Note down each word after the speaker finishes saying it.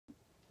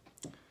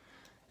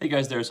Hey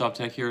guys,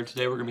 TheAirsoftTech here.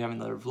 Today we're going to be having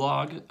another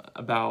vlog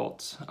about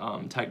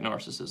tech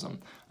narcissism.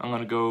 I'm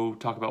going to go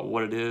talk about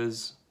what it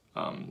is,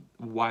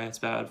 why it's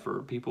bad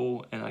for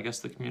people, and I guess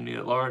the community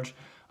at large,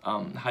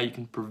 how you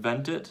can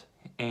prevent it,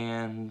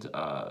 and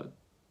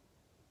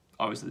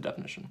obviously the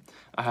definition.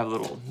 I have a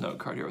little note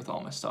card here with all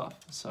my stuff,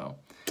 so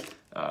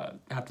I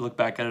have to look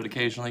back at it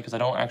occasionally because I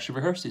don't actually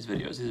rehearse these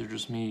videos. These are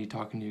just me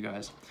talking to you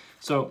guys.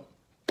 So,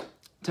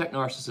 tech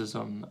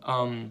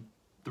narcissism.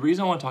 The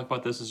reason I want to talk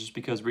about this is just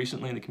because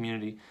recently in the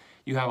community,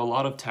 you have a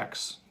lot of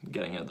techs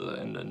getting into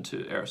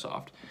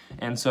airsoft.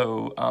 And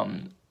so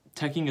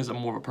teching is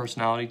more of a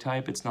personality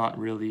type. It's not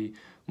really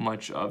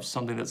much of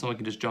something that someone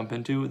can just jump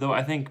into, though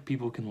I think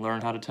people can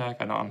learn how to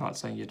tech. I know I'm not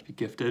saying you have to be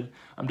gifted.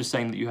 I'm just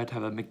saying that you have to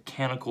have a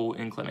mechanical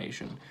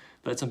inclination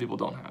that some people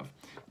don't have.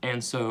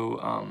 And so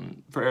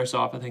for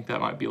airsoft, I think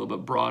that might be a little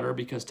bit broader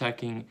because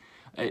teching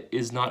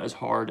is not as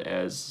hard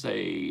as,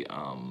 say,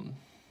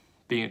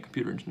 being a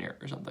computer engineer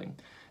or something.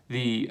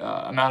 The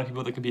amount of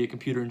people that can be a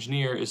computer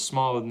engineer is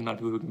smaller than the amount of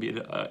people who can be an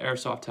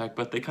airsoft tech,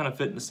 but they kind of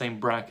fit in the same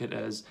bracket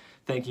as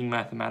thinking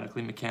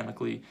mathematically,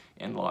 mechanically,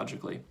 and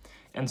logically.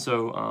 And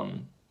so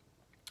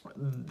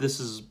this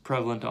is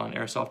prevalent on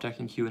Airsoft Tech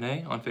and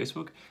Q&A on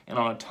Facebook, and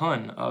on a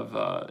ton of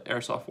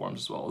airsoft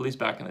forums as well, at least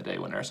back in the day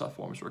when airsoft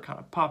forums were kind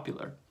of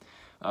popular.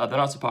 They're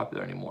not so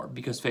popular anymore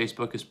because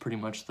Facebook is pretty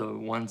much the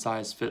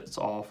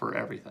one-size-fits-all for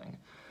everything.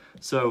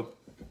 So,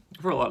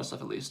 for a lot of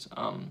stuff at least.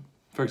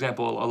 For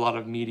example, a lot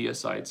of media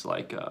sites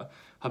like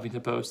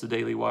Huffington Post, The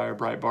Daily Wire,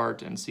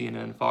 Breitbart, and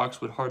CNN and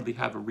Fox would hardly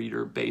have a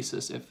reader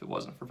basis if it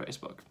wasn't for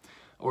Facebook.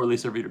 Or at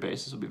least their reader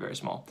basis would be very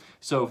small.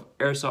 So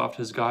airsoft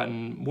has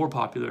gotten more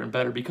popular and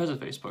better because of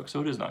Facebook,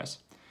 so it is nice.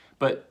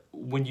 But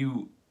when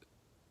you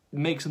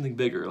make something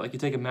bigger, like you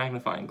take a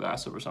magnifying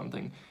glass over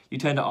something, you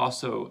tend to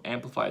also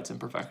amplify its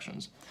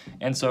imperfections.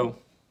 And so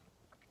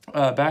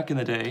back in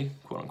the day,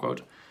 quote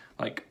unquote,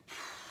 like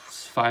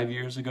 5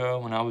 years ago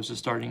when I was just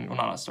starting, well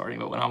not starting,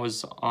 but when I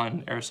was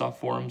on airsoft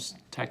forums,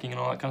 teching and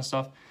all that kind of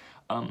stuff,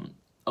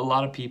 a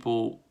lot of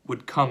people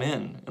would come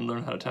in and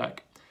learn how to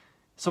tech.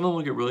 Some of them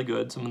would get really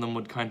good, some of them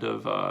would kind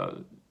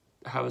of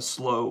have a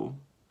slow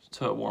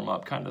to warm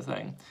up kind of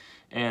thing.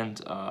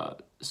 And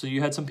so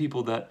you had some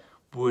people that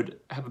would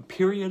have a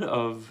period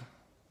of,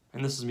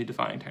 and this is me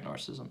defining tech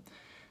narcissism,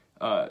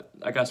 I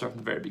gotta start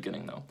from the very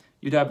beginning though.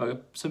 You'd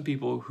have some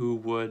people who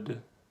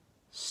would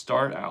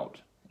start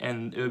out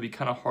and it would be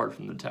kind of hard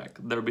from the tech.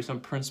 There would be some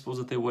principles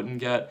that they wouldn't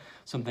get,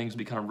 some things would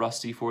be kind of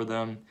rusty for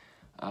them,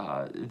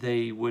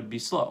 they would be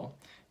slow.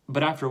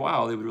 But after a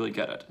while, they would really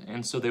get it.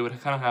 And so they would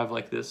kind of have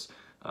like this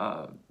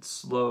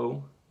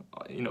slow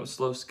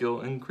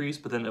skill increase,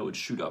 but then it would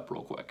shoot up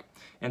real quick.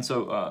 And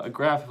so a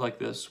graph like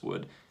this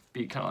would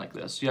be kind of like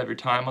this. You have your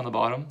time on the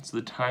bottom, so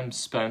the time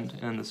spent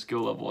and the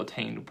skill level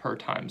attained per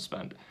time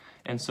spent.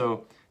 And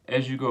so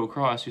as you go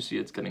across, you see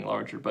it's getting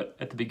larger, but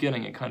at the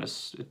beginning, it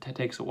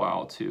takes a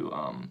while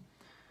to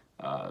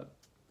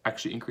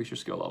actually increase your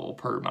skill level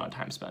per amount of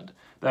time spent.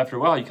 But after a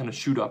while, you kind of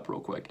shoot up real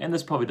quick. And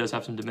this probably does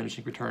have some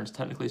diminishing returns,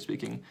 technically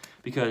speaking,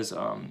 because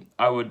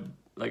I would,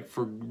 like,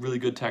 for really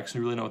good techs who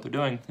really know what they're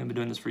doing, they've been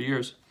doing this for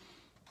years,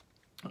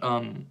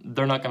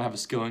 they're not going to have a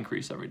skill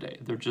increase every day.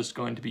 They're just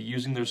going to be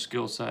using their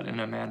skill set in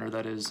a manner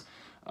that is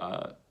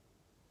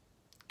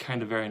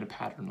kind of varying a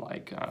pattern.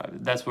 Like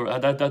that's where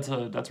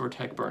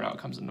tech burnout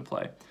comes into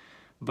play.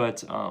 But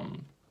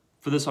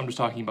for this, I'm just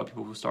talking about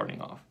people who are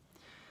starting off.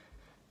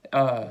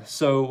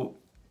 So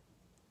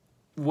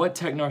what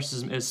tech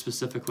narcissism is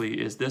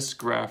specifically is this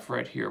graph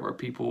right here, where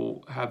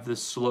people have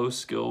this slow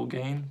skill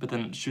gain, but then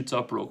it shoots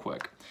up real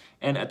quick.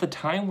 And at the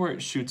time where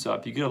it shoots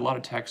up, you get a lot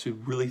of techs who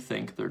really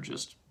think they're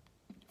just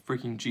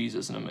freaking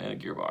Jesus in a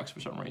gearbox for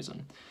some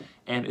reason.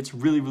 And it's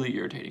really, really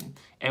irritating.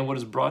 And what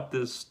has brought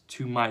this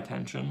to my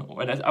attention,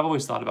 and I've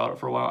always thought about it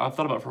for a while, I've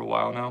thought about it for a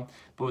while now,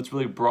 but what's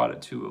really brought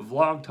it to a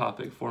vlog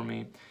topic for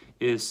me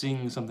is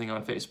seeing something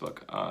on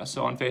Facebook.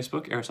 So on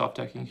Facebook, Airsoft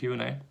Tech and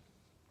Q&A,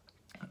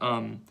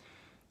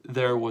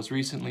 there was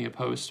recently a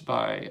post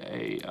by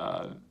a,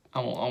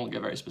 I won't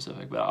get very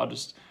specific, but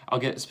I'll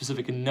get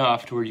specific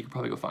enough to where you could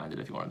probably go find it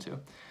if you wanted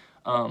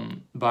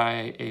to,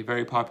 by a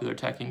very popular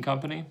teching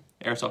company,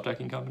 airsoft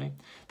teching company.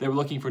 They were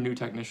looking for new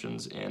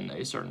technicians in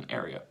a certain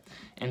area.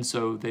 And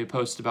so they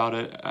posted about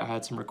it,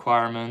 had some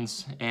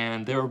requirements,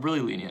 and they were really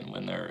lenient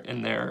when they're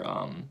in their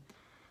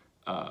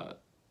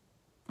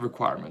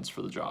requirements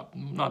for the job.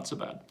 Not so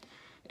bad.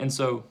 And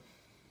so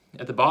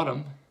at the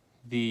bottom,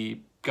 the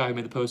guy who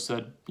made the post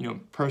said, you know,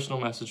 personal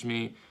message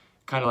me,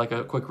 kind of like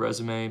a quick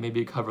resume,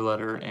 maybe a cover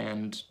letter,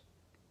 and,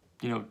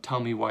 you know, tell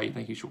me why you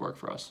think you should work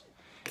for us.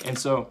 And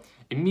so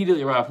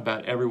immediately right off the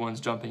bat,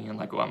 everyone's jumping in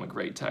like, oh, I'm a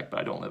great tech, but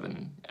I don't live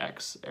in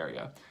X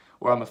area.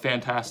 Or I'm a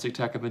fantastic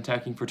tech, I've been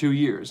teching for 2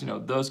 years, you know,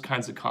 those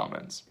kinds of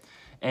comments.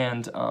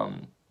 And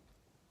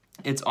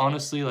it's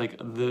honestly like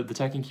the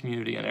teching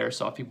community and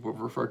airsoft, people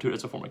refer to it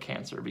as a form of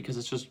cancer because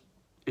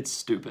it's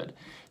stupid.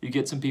 You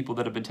get some people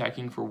that have been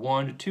teching for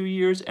 1 to 2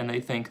 years and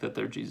they think that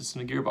they're Jesus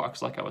in a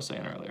gearbox, like I was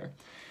saying earlier.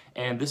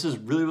 And this is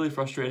really, really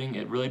frustrating.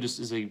 It really just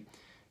is a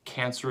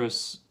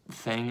cancerous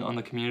thing on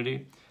the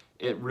community.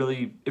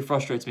 it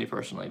frustrates me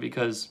personally,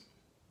 because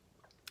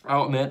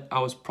I'll admit I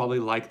was probably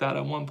like that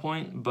at one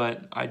point,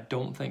 but I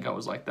don't think I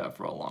was like that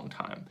for a long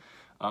time.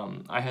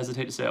 I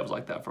hesitate to say I was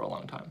like that for a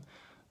long time,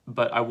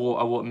 but I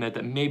will admit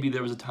that maybe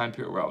there was a time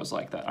period where I was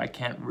like that. I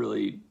can't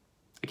really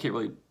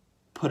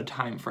put a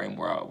time frame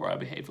where I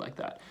behaved like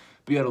that.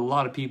 But you had a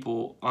lot of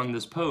people on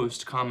this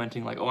post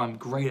commenting like, "Oh, I'm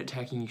great at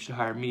teching. You should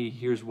hire me.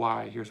 Here's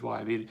why. Here's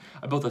why.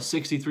 I built a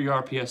 63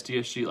 RPS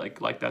DSG.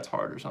 Like that's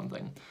hard or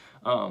something,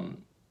 or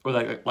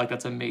like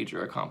that's a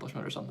major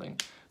accomplishment or something."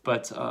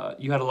 But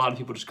you had a lot of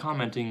people just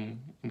commenting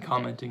and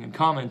commenting and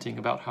commenting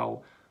about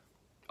how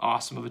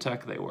awesome of a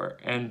tech they were,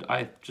 and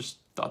I just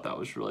thought that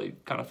was really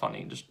kind of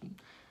funny, just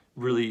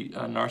really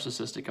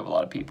narcissistic of a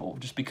lot of people,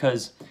 just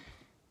because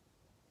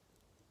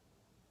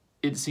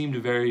it seemed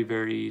very,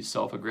 very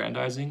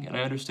self-aggrandizing. And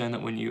I understand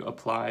that when you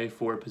apply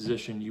for a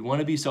position, you want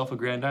to be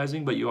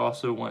self-aggrandizing, but you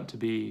also want to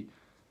be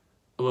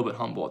a little bit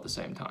humble at the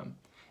same time.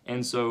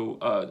 And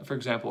so, for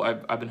example,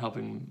 I've been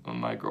helping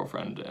my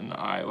girlfriend and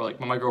I've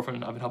been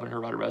helping her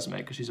write a resume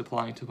because she's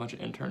applying to a bunch of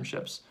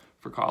internships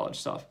for college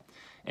stuff.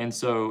 And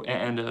so,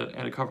 and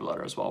a cover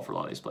letter as well for a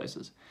lot of these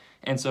places.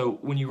 And so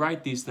when you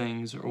write these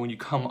things, or when you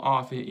come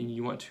off and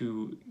you want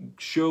to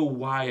show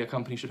why a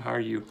company should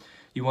hire you,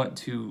 you want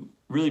to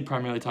really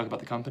primarily talk about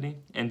the company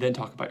and then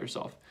talk about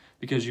yourself,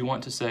 because you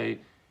want to say,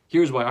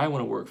 here's why I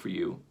want to work for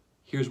you.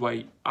 Here's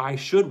why I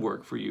should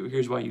work for you.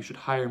 Here's why you should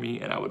hire me,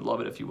 and I would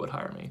love it if you would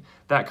hire me.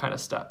 That kind of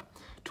step,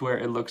 to where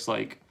it looks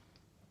like,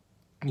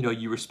 you know,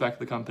 you respect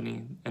the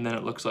company, and then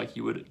it looks like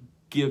you would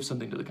give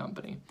something to the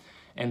company.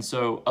 And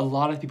so a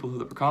lot of people who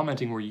were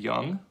commenting were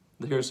young.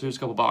 Here's a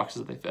couple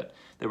boxes that they fit.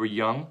 They were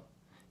young.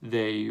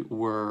 They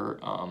were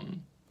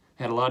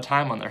had a lot of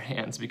time on their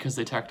hands because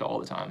they teched all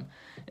the time.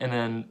 And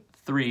then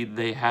 3,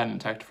 they hadn't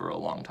teched for a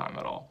long time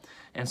at all.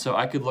 And so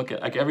I could look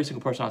at, like, every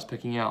single person I was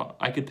picking out,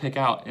 I could pick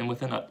out, and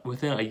within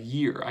a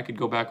year, I could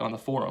go back on the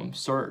forum,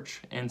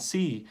 search, and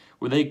see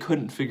where they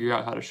couldn't figure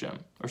out how to shim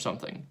or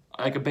something,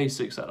 like a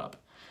basic setup.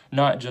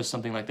 Not just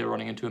something like they were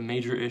running into a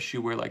major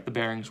issue where, like, the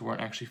bearings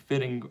weren't actually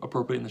fitting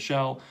appropriately in the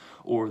shell,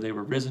 or they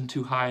were risen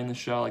too high in the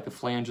shell, like the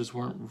flanges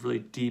weren't really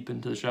deep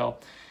into the shell.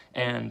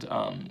 And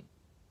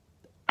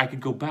I could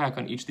go back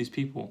on each of these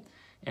people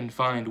and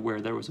find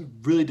where there was a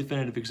really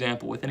definitive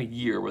example within a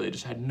year where they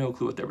just had no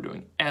clue what they were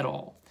doing at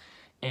all.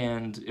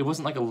 And it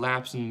wasn't like a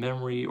lapse in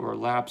memory or a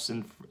lapse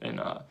in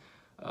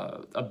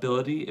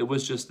ability. It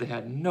was just they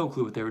had no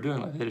clue what they were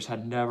doing. Like, they just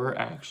had never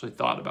actually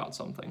thought about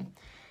something.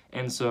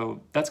 And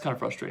so that's kind of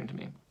frustrating to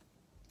me.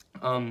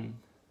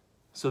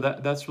 So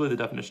that's really the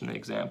definition of the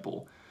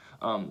example.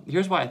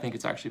 Here's why I think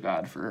it's actually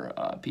bad for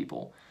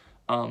people.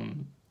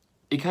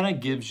 It kind of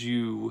gives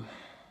you,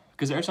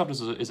 because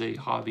airsoft is a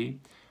hobby,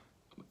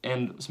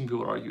 and some people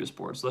would argue a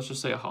sport. So let's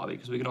just say a hobby,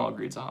 because we can all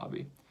agree it's a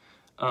hobby.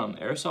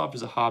 Airsoft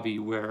is a hobby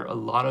where a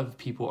lot of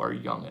people are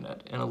young in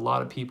it, and a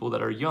lot of people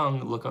that are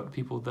young look up to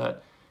people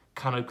that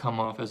kind of come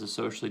off as a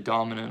socially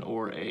dominant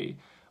or a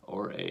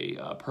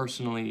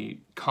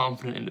personally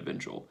confident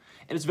individual.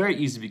 And it's very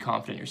easy to be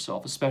confident in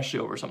yourself, especially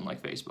over something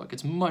like Facebook.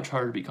 It's much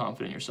harder to be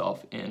confident in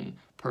yourself in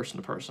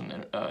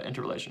person-to-person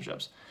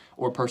interrelationships,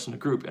 or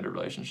person-to-group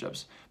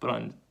interrelationships. But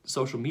on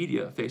social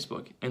media,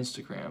 Facebook,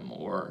 Instagram,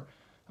 or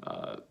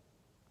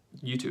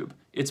YouTube,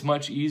 it's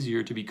much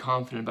easier to be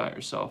confident about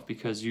yourself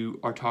because you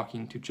are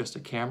talking to just a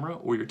camera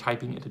or you're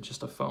typing into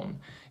just a phone.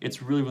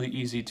 It's really, really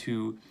easy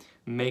to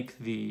make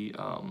the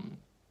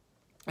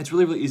it's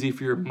really, really easy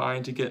for your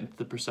mind to get into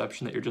the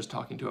perception that you're just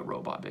talking to a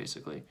robot,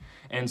 basically.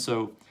 And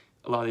so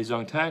a lot of these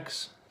young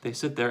techs, they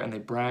sit there and they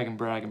brag and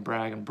brag and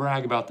brag and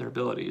brag about their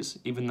abilities,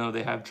 even though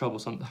they have trouble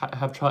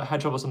had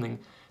trouble something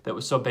that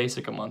was so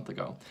basic a month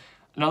ago.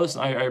 Now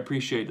listen, I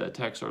appreciate that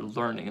techs are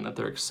learning and that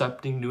they're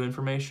accepting new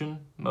information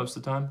most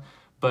of the time,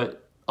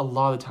 but a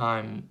lot of the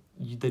time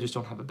they just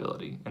don't have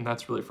ability, and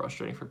that's really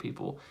frustrating for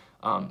people.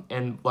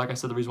 And like I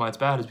said, the reason why it's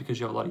bad is because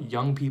you have a lot of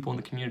young people in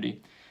the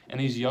community, and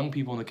these young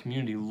people in the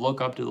community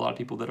look up to a lot of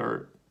people that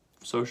are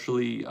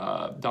socially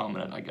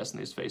dominant, I guess, in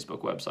these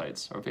Facebook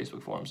websites or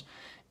Facebook forums,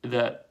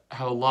 that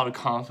have a lot of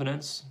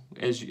confidence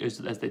as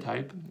they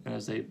type and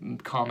as they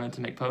comment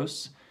and make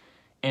posts.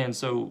 And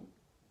so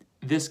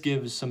this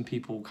gives some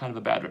people kind of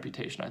a bad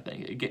reputation, I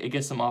think. It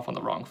gets them off on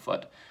the wrong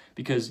foot,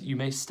 because you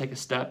may take a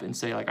step and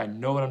say, like, I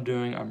know what I'm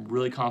doing, I'm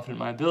really confident in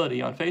my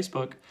ability on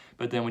Facebook,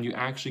 but then when you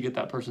actually get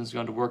that person who's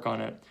going to work on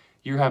it,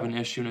 you're having an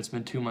issue and it's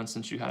been 2 months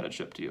since you had it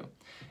shipped to you.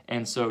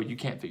 And so you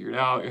can't figure it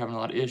out, you're having a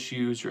lot of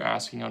issues, you're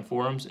asking on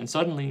forums, and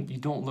suddenly you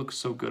don't look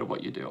so good at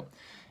what you do.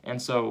 And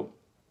so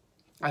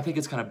I think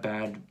it's kind of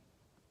bad.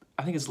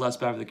 I think it's less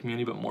bad for the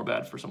community, but more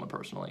bad for someone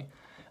personally.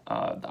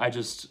 I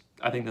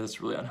think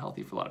that's really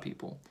unhealthy for a lot of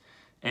people.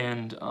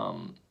 And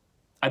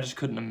I just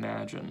couldn't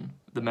imagine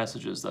the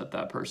messages that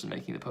that person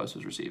making the post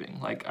was receiving.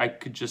 Like, I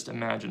could just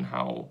imagine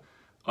how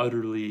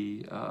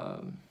utterly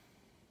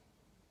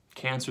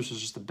cancerous is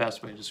just the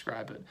best way to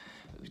describe it.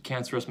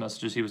 Cancerous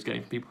messages he was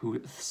getting from people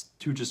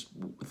who just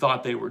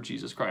thought they were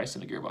Jesus Christ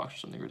in a gearbox or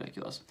something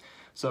ridiculous.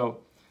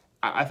 So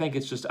I think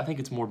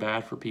it's more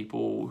bad for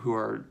people who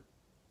are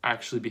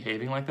actually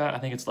behaving like that, I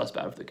think it's less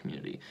bad for the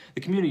community.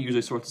 The community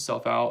usually sorts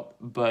itself out,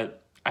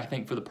 but I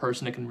think for the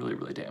person it can really,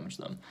 really damage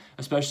them,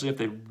 especially if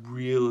they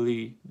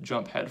really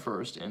jump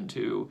headfirst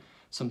into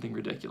something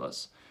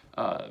ridiculous,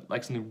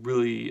 like something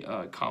really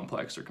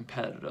complex or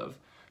competitive.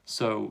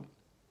 So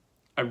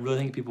I really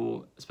think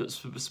people,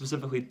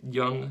 specifically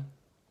young,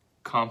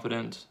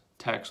 confident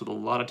techs with a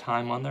lot of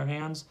time on their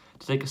hands,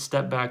 to take a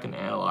step back and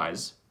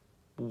analyze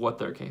what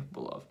they're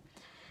capable of,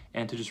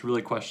 and to just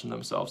really question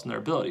themselves and their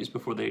abilities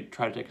before they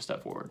try to take a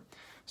step forward.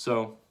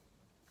 So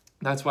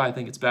that's why I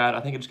think it's bad. I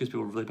think it just gives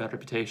people a really bad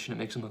reputation. It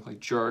makes them look like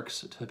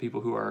jerks to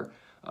people who are,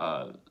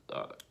 I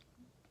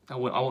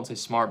won't say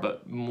smart,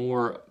 but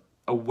more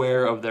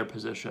aware of their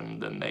position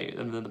than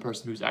the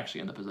person who's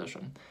actually in the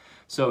position.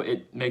 So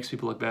it makes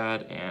people look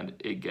bad, and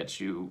it gets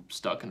you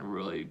stuck in a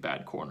really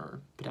bad corner,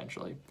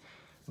 potentially.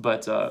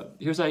 But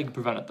here's how you can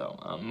prevent it,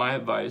 though. My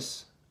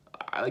advice,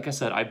 like I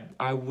said,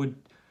 I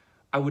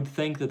would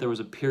think that there was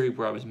a period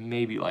where I was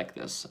maybe like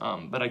this,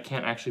 but I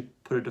can't actually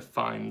put a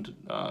defined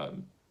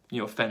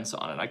fence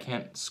on it. I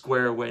can't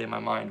square away in my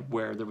mind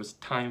where there was a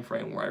time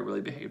frame where I really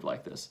behaved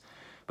like this.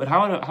 But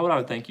how I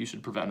would think you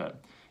should prevent it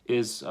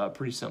is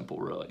pretty simple,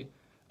 really.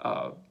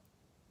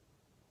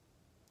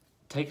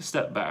 Take a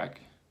step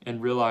back and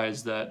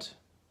realize that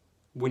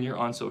when you're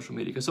on social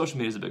media, because social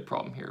media is a big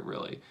problem here,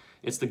 really.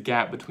 It's the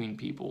gap between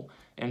people.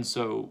 And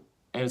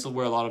it's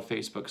where a lot of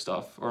Facebook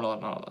stuff, or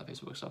not a lot of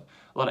Facebook stuff,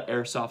 a lot of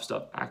airsoft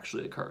stuff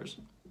actually occurs.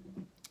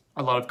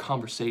 A lot of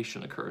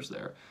conversation occurs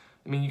there.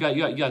 I mean, you got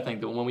to think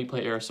that when we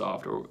play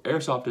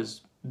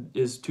airsoft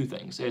is two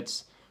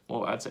things.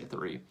 Well, I'd say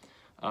three.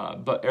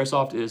 But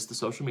airsoft is the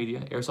social media,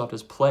 airsoft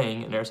is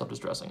playing, and airsoft is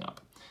dressing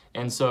up.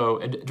 And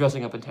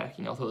dressing up and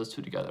tacking, I'll throw those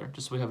two together,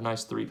 just so we have a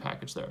nice three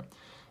package there.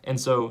 And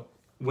so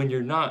when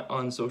you're not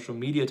on social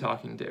media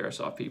talking to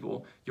airsoft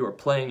people, you're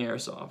playing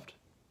airsoft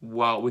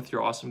while with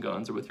your awesome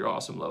guns or with your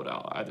awesome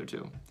loadout, either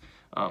two.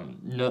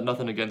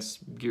 Nothing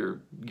against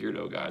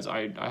gear-do guys.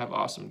 I have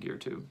awesome gear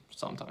too,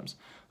 sometimes.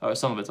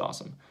 Some of it's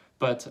awesome.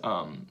 But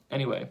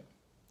anyway,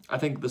 I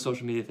think the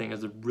social media thing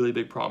is a really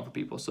big problem for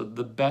people. So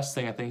the best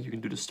thing I think you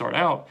can do to start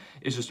out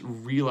is just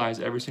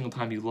realize every single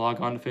time you log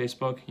on to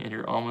Facebook and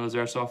you're on one of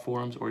those airsoft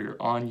forums, or you're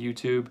on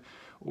YouTube,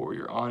 or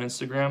you're on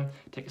Instagram,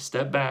 take a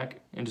step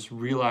back and just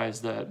realize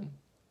that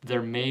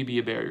there may be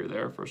a barrier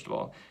there, first of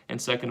all. And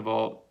second of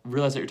all,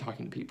 realize that you're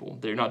talking to people,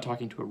 that you're not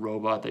talking to a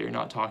robot, that you're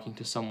not talking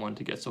to someone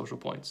to get social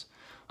points.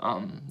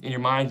 In your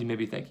mind, you may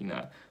be thinking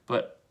that,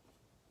 but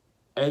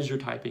as you're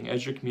typing,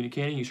 as you're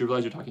communicating, you should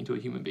realize you're talking to a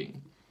human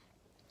being.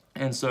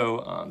 And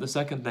so the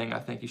second thing I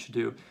think you should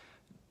do,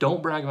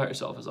 don't brag about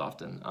yourself as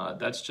often.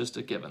 That's just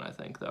a given, I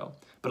think, though.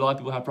 But a lot of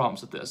people have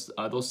problems with this.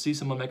 They'll see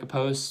someone make a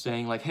post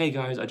saying, like, hey,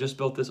 guys, I just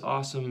built this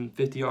awesome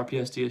 50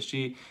 RPS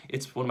DSG.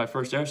 It's one of my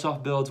first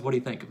airsoft builds. What do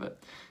you think of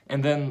it?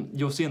 And then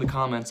you'll see in the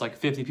comments, like,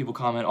 50 people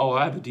comment, oh,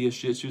 I have a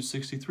DSG that shoots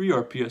 63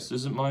 RPS.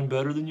 Isn't mine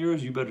better than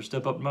yours? You better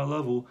step up to my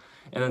level.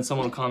 And then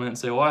someone will comment and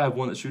say, oh, I have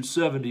one that shoots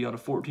 70 on a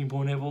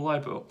 14.8 volt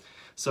LiPo.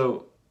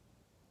 So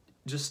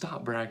just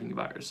stop bragging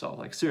about yourself.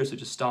 Like, seriously,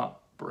 just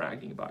stop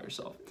bragging about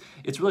yourself.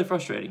 It's really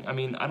frustrating. I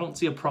mean, I don't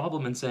see a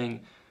problem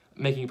in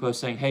making a post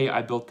saying, hey,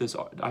 I built this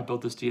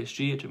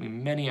DSG, it took me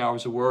many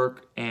hours of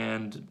work,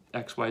 and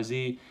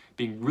XYZ,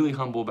 being really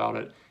humble about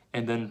it,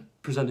 and then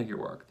presenting your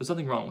work. There's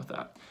nothing wrong with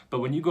that. But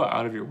when you go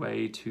out of your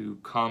way to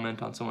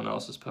comment on someone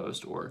else's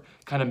post or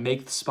kind of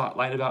make the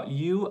spotlight about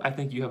you, I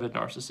think you have a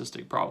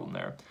narcissistic problem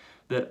there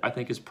that I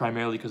think is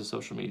primarily because of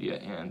social media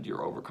and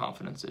your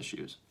overconfidence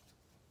issues.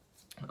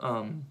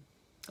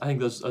 I think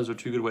those are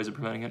two good ways of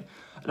preventing it.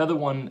 Another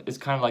one is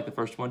kind of like the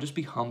first one. Just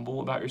be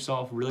humble about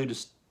yourself. Really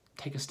just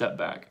take a step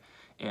back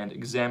and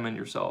examine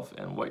yourself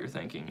and what you're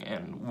thinking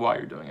and why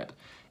you're doing it.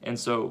 And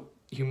so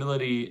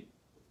humility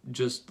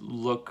just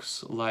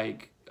looks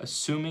like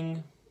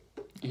assuming...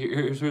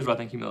 Here's what I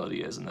think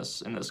humility is in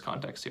this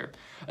context here,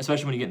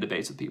 especially when you get in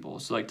debates with people.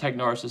 So like tech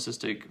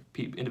narcissistic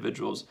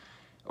individuals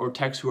or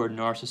techs who are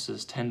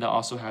narcissists tend to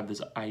also have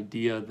this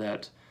idea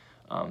that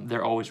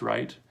they're always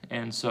right,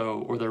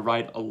 or they're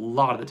right a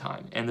lot of the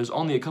time, and there's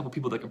only a couple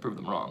people that can prove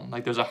them wrong.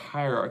 Like there's a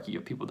hierarchy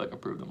of people that can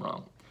prove them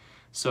wrong.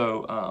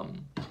 So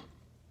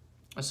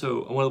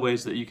one of the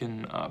ways that you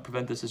can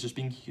prevent this is just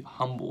being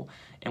humble,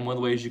 and one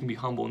of the ways you can be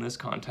humble in this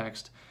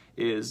context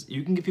is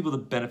you can give people the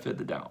benefit of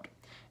the doubt.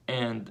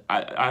 And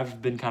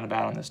I've been kind of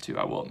bad on this too,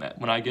 I will admit.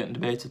 When I get in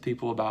debates with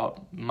people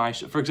about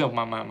for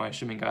example, my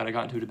shimming guide, I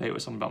got into a debate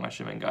with someone about my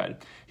shimming guide.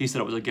 He said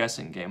it was a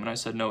guessing game, and I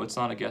said, no, it's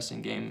not a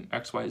guessing game,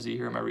 XYZ,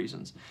 here are my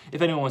reasons.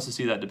 If anyone wants to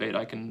see that debate,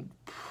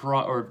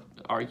 or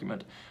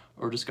argument,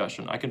 or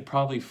discussion, I can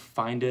probably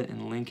find it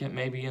and link it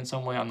maybe in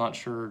some way, I'm not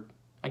sure.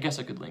 I guess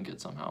I could link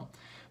it somehow.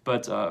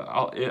 But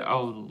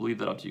I'll leave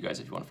that up to you guys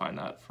if you want to find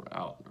that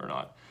out or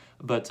not.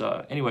 But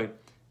anyway,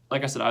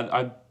 like I said,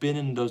 I've been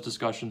in those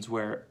discussions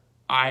where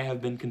I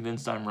have been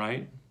convinced I'm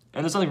right,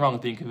 and there's nothing wrong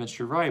with being convinced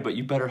you're right, but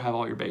you better have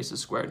all your bases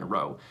squared in a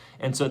row.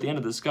 And so at the end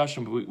of the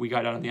discussion, we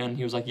got down at the end, and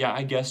he was like, yeah,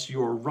 I guess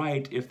you're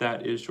right if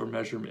that is your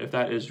measurement, if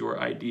that is your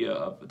idea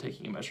of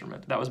taking a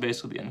measurement. That was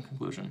basically the end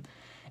conclusion.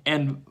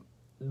 And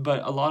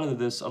But during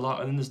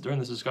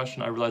this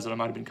discussion, I realized that I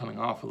might have been coming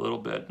off a little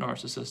bit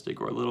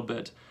narcissistic, or a little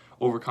bit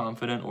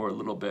overconfident, or a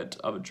little bit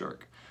of a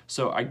jerk.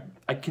 So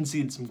I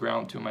conceded some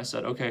ground to him. I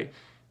said, okay,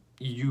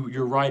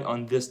 you're right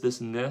on this,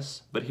 this, and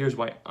this, but here's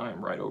why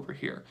I'm right over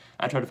here.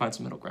 I tried to find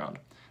some middle ground.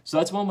 So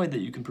that's one way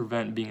that you can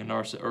prevent being a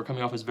narcissist, or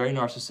coming off as very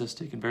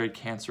narcissistic and very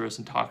cancerous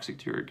and toxic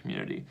to your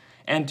community,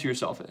 and to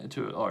yourself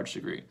to a large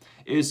degree,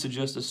 is to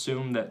just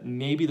assume that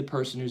maybe the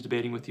person who's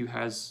debating with you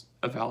has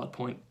a valid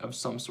point of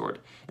some sort,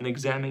 and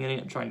examining it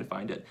and trying to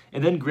find it,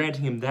 and then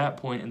granting him that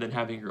point, and then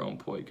having your own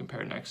point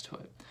compared next to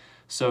it.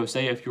 So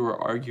say if you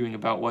were arguing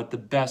about what the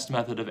best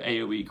method of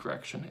AoE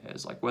correction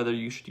is, like whether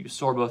you should use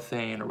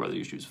sorbothane, or whether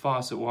you should use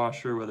faucet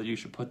washer, whether you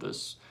should put the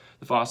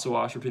faucet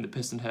washer between the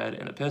piston head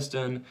and the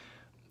piston,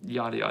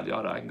 yada yada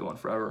yada, I can go on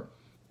forever.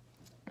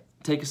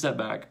 Take a step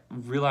back,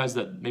 realize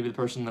that maybe the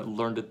person that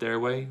learned it their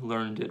way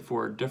learned it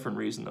for a different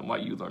reason than why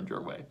you learned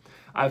your way.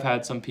 I've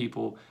had some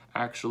people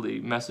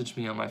actually message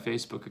me on my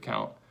Facebook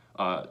account,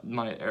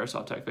 my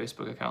TheAirsoftTech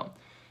Facebook account,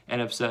 and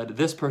have said,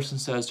 this person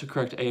says to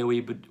correct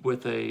AoE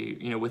with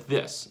with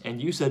this,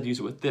 and you said use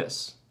it with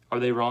this. Are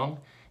they wrong?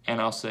 And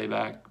I'll say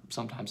back,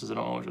 sometimes, as I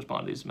don't always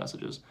respond to these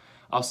messages,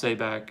 I'll say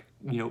back,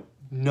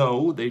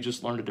 no, they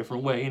just learned a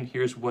different way, and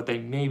here's what they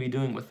may be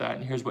doing with that,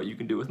 and here's what you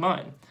can do with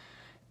mine.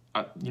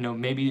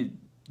 Maybe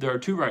there are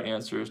two right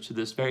answers to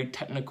this very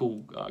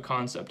technical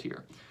concept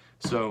here.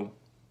 So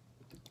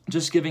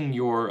just giving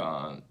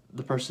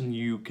the person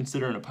you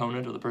consider an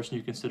opponent, or the person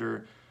you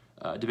consider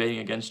debating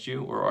against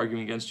you or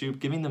arguing against you,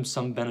 giving them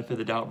some benefit of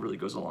the doubt really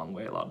goes a long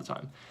way a lot of the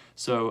time.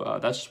 So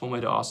that's just one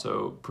way to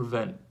also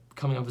prevent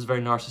coming off as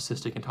very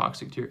narcissistic and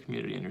toxic to your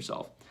community and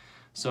yourself.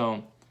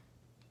 So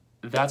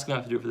that's going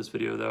to have to do it for this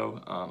video,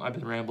 though. I've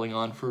been rambling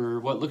on for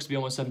what looks to be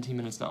almost 17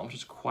 minutes now, which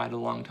is quite a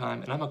long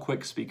time, and I'm a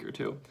quick speaker,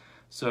 too.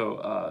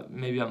 So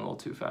maybe I'm a little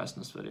too fast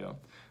in this video.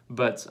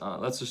 But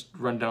let's just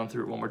run down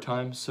through it one more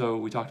time. So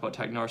we talked about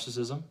tech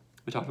narcissism.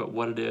 We talked about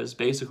what it is.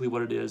 Basically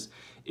what it is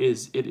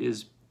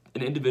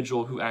an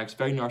individual who acts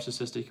very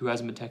narcissistic, who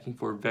hasn't been teching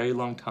for a very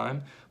long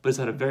time, but has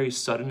had a very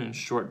sudden and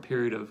short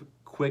period of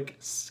quick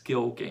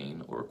skill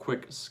gain or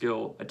quick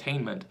skill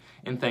attainment,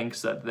 and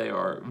thinks that they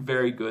are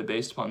very good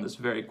based upon this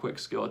very quick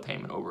skill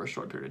attainment over a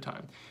short period of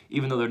time,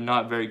 even though they're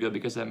not very good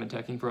because they haven't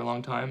been teching for a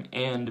long time,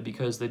 and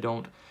because they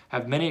don't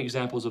have many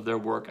examples of their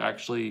work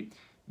actually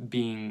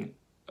being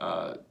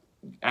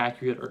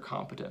accurate or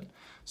competent.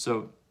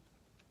 So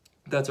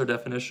that's our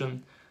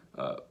definition.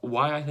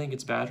 Why I think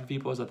it's bad for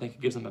people is I think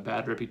it gives them a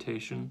bad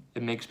reputation.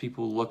 It makes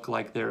people look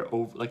like they're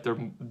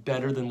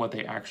better than what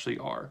they actually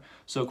are.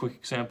 So a quick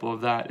example of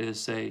that is,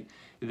 say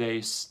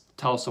they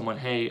tell someone,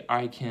 hey,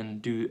 I can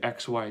do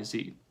X, Y,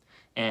 Z.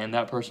 And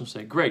that person will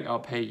say, great, I'll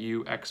pay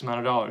you X amount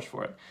of dollars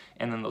for it.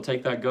 And then they'll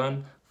take that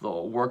gun,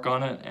 they'll work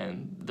on it,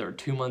 and they're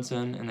 2 months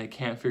in and they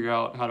can't figure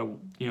out how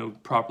to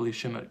properly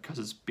shim it because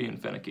it's being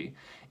finicky.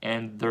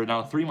 And they're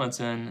now 3 months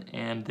in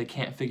and they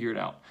can't figure it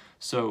out.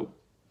 So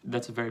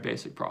that's a very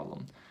basic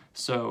problem.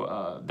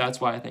 So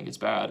that's why I think it's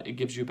bad. It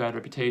gives you a bad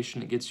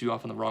reputation, it gets you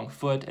off on the wrong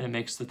foot, and it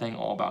makes the thing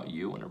all about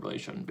you when it really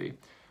shouldn't be.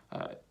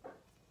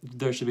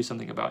 There should be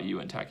something about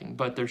you in teching,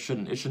 but it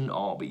shouldn't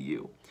all be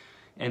you.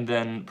 And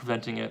then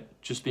preventing it,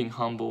 just being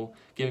humble,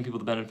 giving people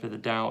the benefit of the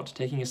doubt,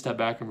 taking a step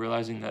back and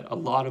realizing that a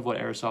lot of what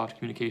airsoft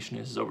communication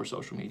is over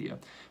social media.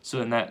 So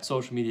in that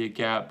social media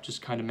gap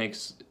just kind of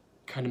makes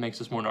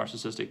us more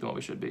narcissistic than what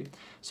we should be.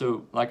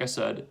 So like I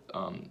said,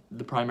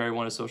 the primary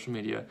one is social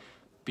media.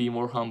 Be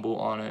more humble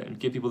on it and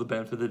give people the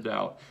benefit of the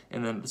doubt,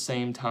 and then at the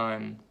same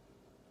time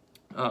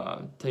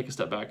take a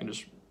step back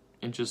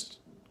and just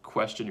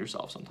question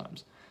yourself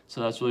sometimes. So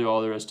that's really all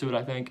there is to it,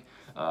 I think.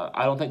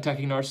 I don't think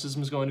teching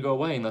narcissism is going to go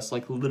away unless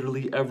like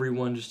literally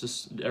everyone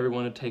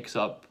takes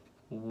up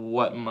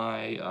what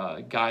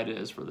my guide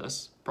is for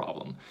this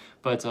problem.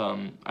 But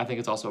I think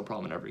it's also a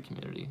problem in every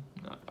community.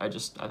 I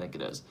think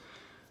it is.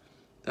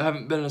 I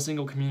haven't been in a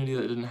single community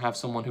that didn't have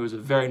someone who was a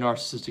very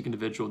narcissistic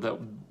individual that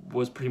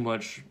was pretty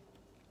much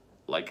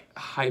like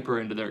hyper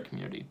into their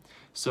community.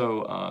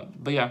 So,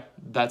 but yeah,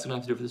 that's gonna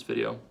have to do it for this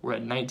video. We're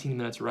at 19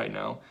 minutes right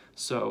now.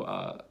 So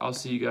I'll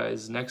see you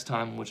guys next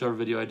time, whichever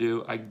video I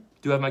do. I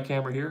do have my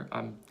camera here.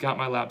 I've got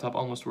my laptop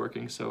almost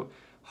working, so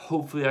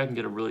hopefully I can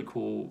get a really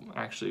cool,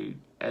 actually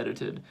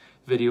edited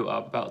video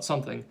up about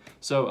something.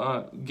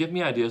 So give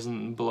me ideas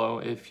below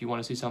if you want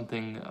to see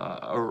something,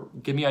 or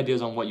give me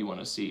ideas on what you want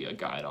to see a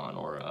guide on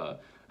or a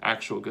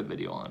actual good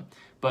video on.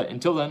 But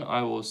until then,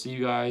 I will see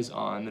you guys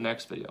on the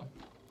next video.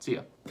 See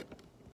ya.